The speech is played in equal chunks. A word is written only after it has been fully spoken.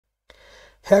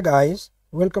Hey guys,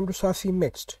 welcome to Safi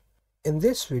Mixed. In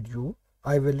this video,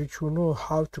 I will let you know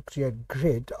how to create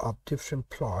grid of different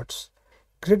plots.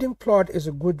 Gridding plot is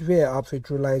a good way of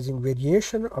visualizing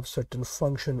variation of certain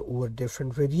function over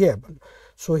different variable.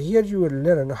 So here you will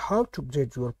learn how to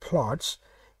grid your plots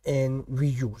in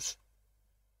Veusz.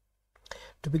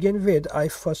 To begin with, I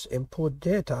first import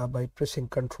data by pressing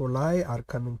Ctrl I or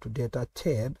coming to Data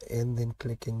tab and then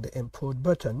clicking the Import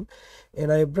button,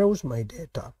 and I browse my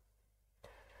data.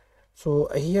 So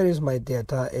here is my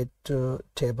data at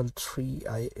table 3.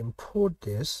 I import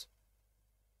this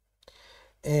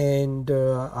and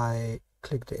I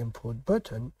click the import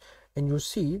button, and you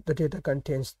see the data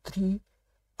contains three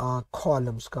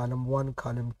columns: column 1,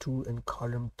 column 2, and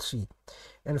column 3.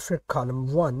 And for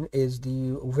column 1 is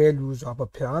the values of a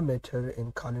parameter,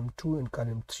 and column 2 and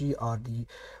column 3 are the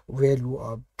value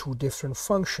of two different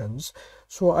functions.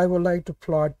 So I would like to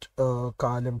plot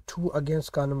column 2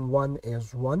 against column 1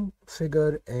 as one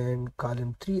figure and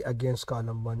column 3 against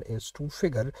column 1 as two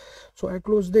figure. So I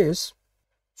close this.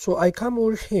 So I come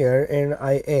over here and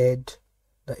I add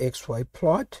the XY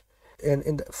plot. And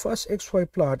in the first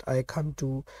XY plot, I come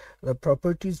to the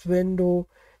properties window,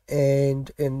 and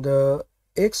in the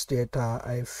X data,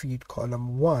 I feed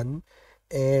column 1,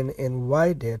 and in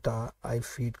Y data, I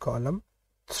feed column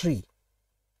 3.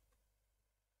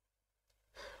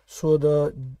 So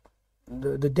the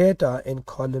data in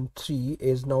column 3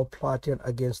 is now plotted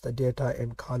against the data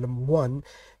in column 1,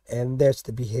 and that's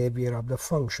the behavior of the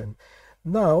function.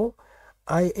 Now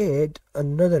I add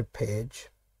another page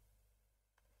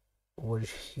over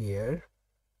here,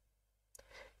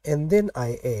 and then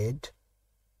I add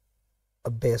a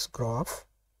base graph,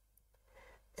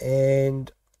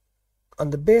 and on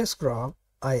the base graph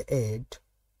I add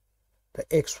the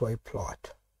XY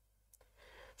plot.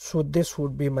 So this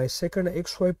would be my second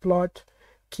XY plot.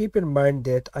 Keep in mind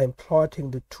that I'm plotting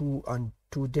the two on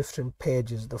two different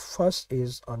pages. The first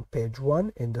is on page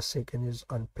 1 and the second is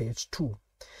on page 2.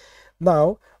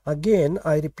 Now again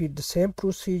I repeat the same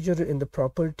procedure. In the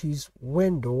properties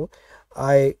window,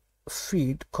 I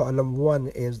feed column 1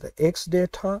 as the X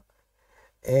data,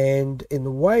 and in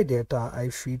the Y data I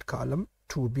feed column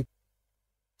 2.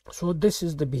 So this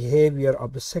is the behavior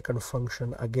of the second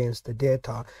function against the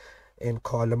data in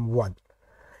column 1.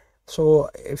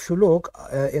 So if you look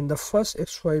in the first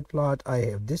XY plot, I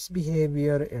have this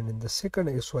behavior, and in the second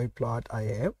XY plot I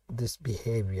have this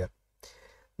behavior.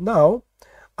 Now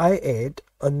I add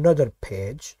another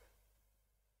page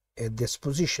at this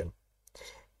position,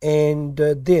 and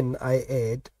then I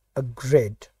add a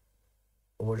grid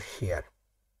over here.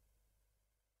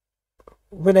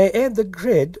 When I add the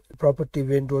grid, property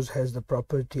windows has the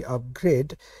property of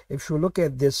grid. If you look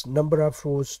at this, number of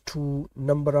rows 2,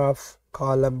 number of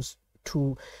columns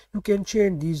 2, you can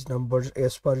change these numbers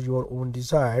as per your own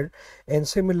desire. And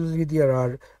similarly, there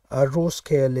are row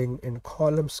scaling and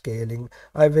column scaling.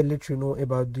 I will let you know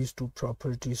about these two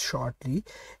properties shortly.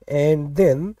 And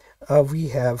then we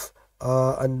have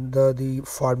under the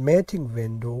formatting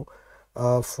window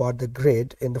for the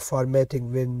grid. In the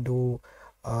formatting window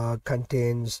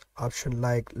contains option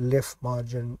like left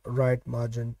margin, right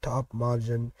margin, top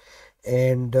margin,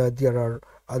 and there are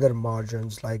other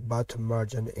margins like bottom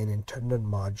margin and internal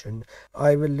margin.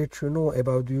 I will let you know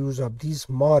about the use of these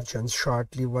margins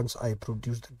shortly once I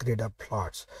produce the grid of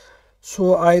plots.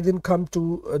 So I then come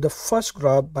to the first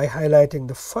graph by highlighting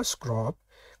the first graph,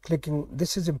 clicking.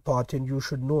 This is important, you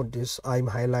should note this. I'm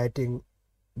highlighting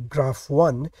graph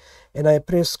 1, and I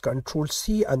press Ctrl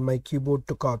C on my keyboard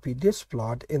to copy this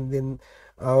plot, and then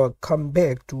come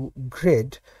back to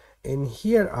grid, and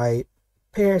here I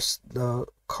paste the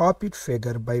copied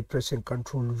figure by pressing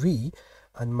Ctrl V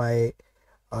on my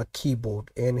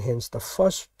keyboard, and hence the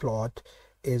first plot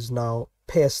is now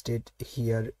pasted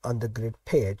here on the grid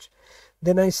page.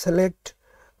 Then I select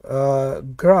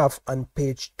graph on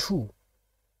page 2.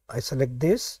 I select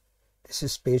this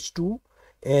is page 2,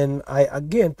 and I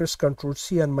again press Ctrl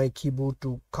C on my keyboard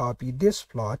to copy this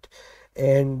plot,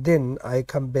 and then I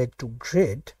come back to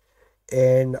grid,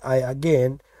 and I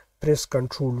again press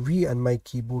Ctrl V on my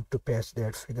keyboard to paste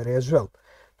that figure as well.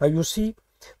 Now you see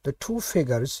the two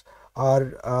figures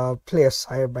are placed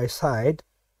side by side,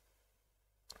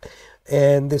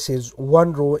 and this is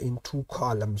one row in two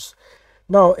columns.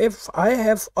 Now if I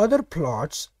have other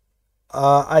plots,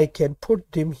 I can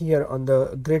put them here on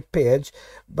the grid page,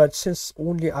 but since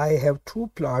only I have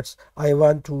two plots, I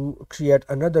want to create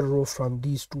another row from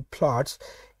these two plots,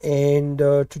 and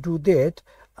to do that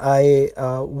I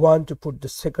want to put the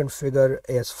second figure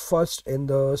as first in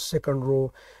the second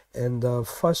row, and the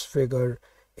first figure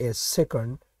as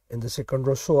second in the second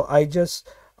row. So I just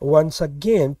Once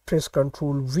again press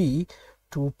Ctrl V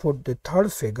to put the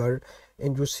third figure,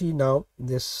 and you see now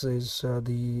this is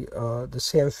the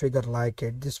same figure like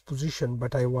at this position,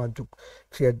 but I want to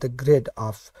create the grid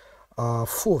of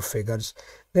 4 figures.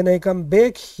 Then I come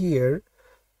back here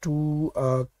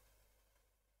to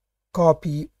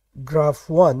copy graph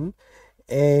 1,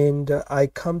 and I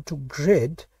come to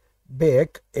grid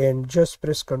back and just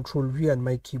press Ctrl V on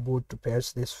my keyboard to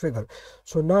paste this figure.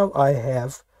 So now I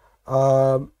have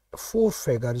 4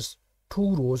 figures,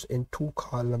 2 rows and 2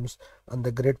 columns on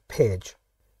the grid page.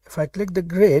 If I click the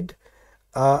grid,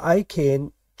 I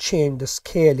can change the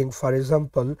scaling. For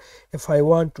example, if I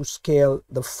want to scale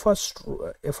the first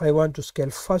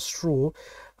row,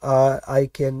 I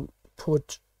can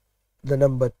put the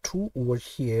number 2 over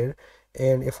here,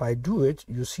 and if I do it,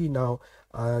 you see now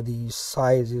the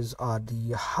sizes or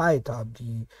the height of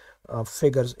the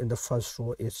figures in the first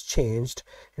row is changed.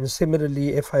 And similarly,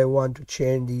 if I want to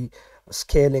change the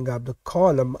scaling of the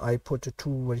column, I put a 2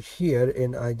 over here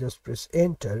and I just press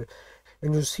enter,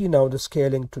 and you see now the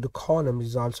scaling to the column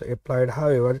is also applied.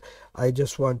 However, I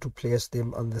just want to place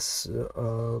them on this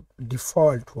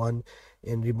default one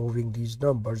in removing these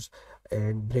numbers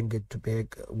and bring it to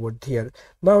back over here.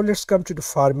 Now let's come to the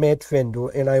format window,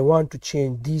 and I want to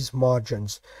change these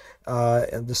margins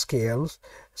and the scales.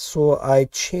 So I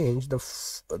change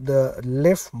the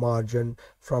left margin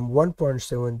from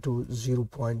 1.7 to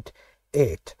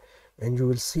 0.8, and you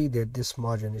will see that this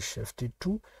margin is shifted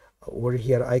to over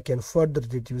here. I can further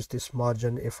reduce this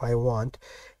margin if I want,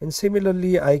 and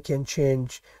similarly I can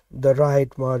change the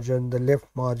right margin, the left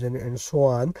margin, and so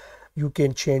on. You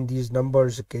can change these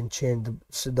numbers. You can change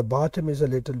the bottom is a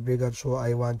little bigger, so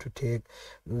I want to take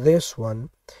this one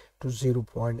to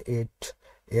 0.8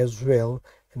 as well,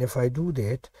 and if I do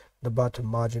that, the bottom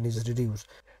margin is reduced.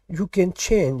 You can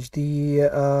change the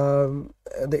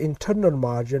internal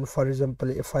margin. For example,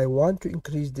 if I want to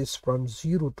increase this from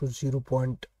 0 to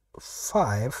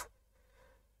 0.5,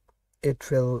 it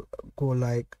will go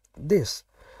like this.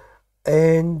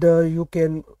 And you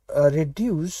can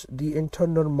reduce the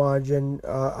internal margin.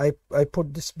 I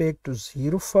put this back to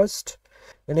 0 first,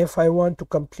 and if I want to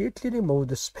completely remove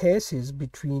the spaces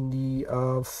between the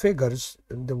figures,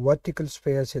 the vertical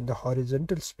space and the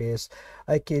horizontal space,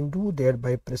 I can do that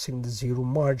by pressing the 0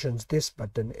 margins, this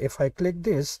button. If I click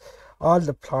this, all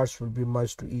the plots will be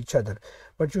merged to each other.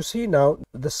 But you see now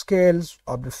the scales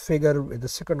of the figure with the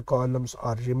second columns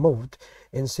are removed,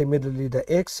 and similarly the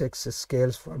x-axis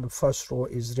scales from the first row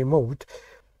is removed.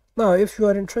 Now if you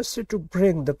are interested to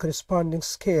bring the corresponding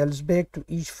scales back to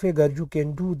each figure, you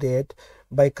can do that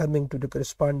by coming to the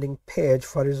corresponding page.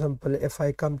 For example, if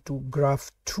I come to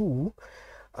graph 2,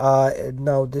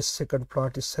 now this second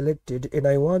plot is selected, and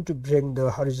I want to bring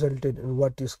the horizontal and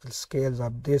vertical scales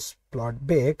of this plot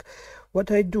back. What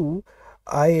I do,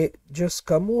 I just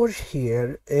come over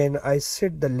here and I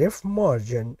set the left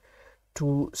margin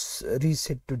to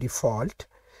reset to default.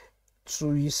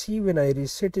 So you see, when I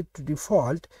reset it to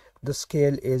default, the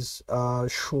scale is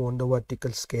shown, the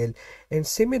vertical scale. And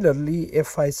similarly,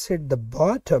 if I set the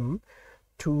bottom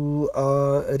to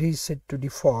reset to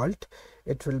default,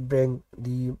 it will bring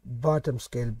the bottom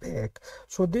scale back.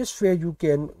 So this way you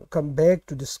can come back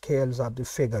to the scales of the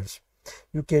figures.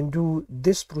 You can do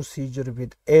this procedure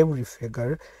with every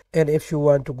figure, and if you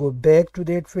want to go back to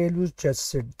that values, just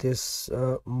set this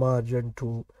margin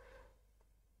to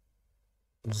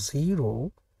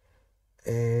 0,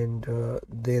 and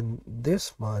then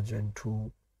this margin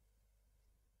to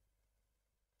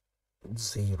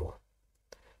 0,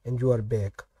 and you are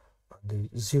back on the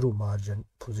 0 margin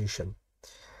position.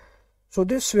 So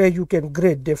this way you can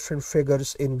grid different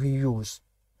figures in Veusz.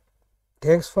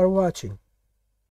 Thanks for watching.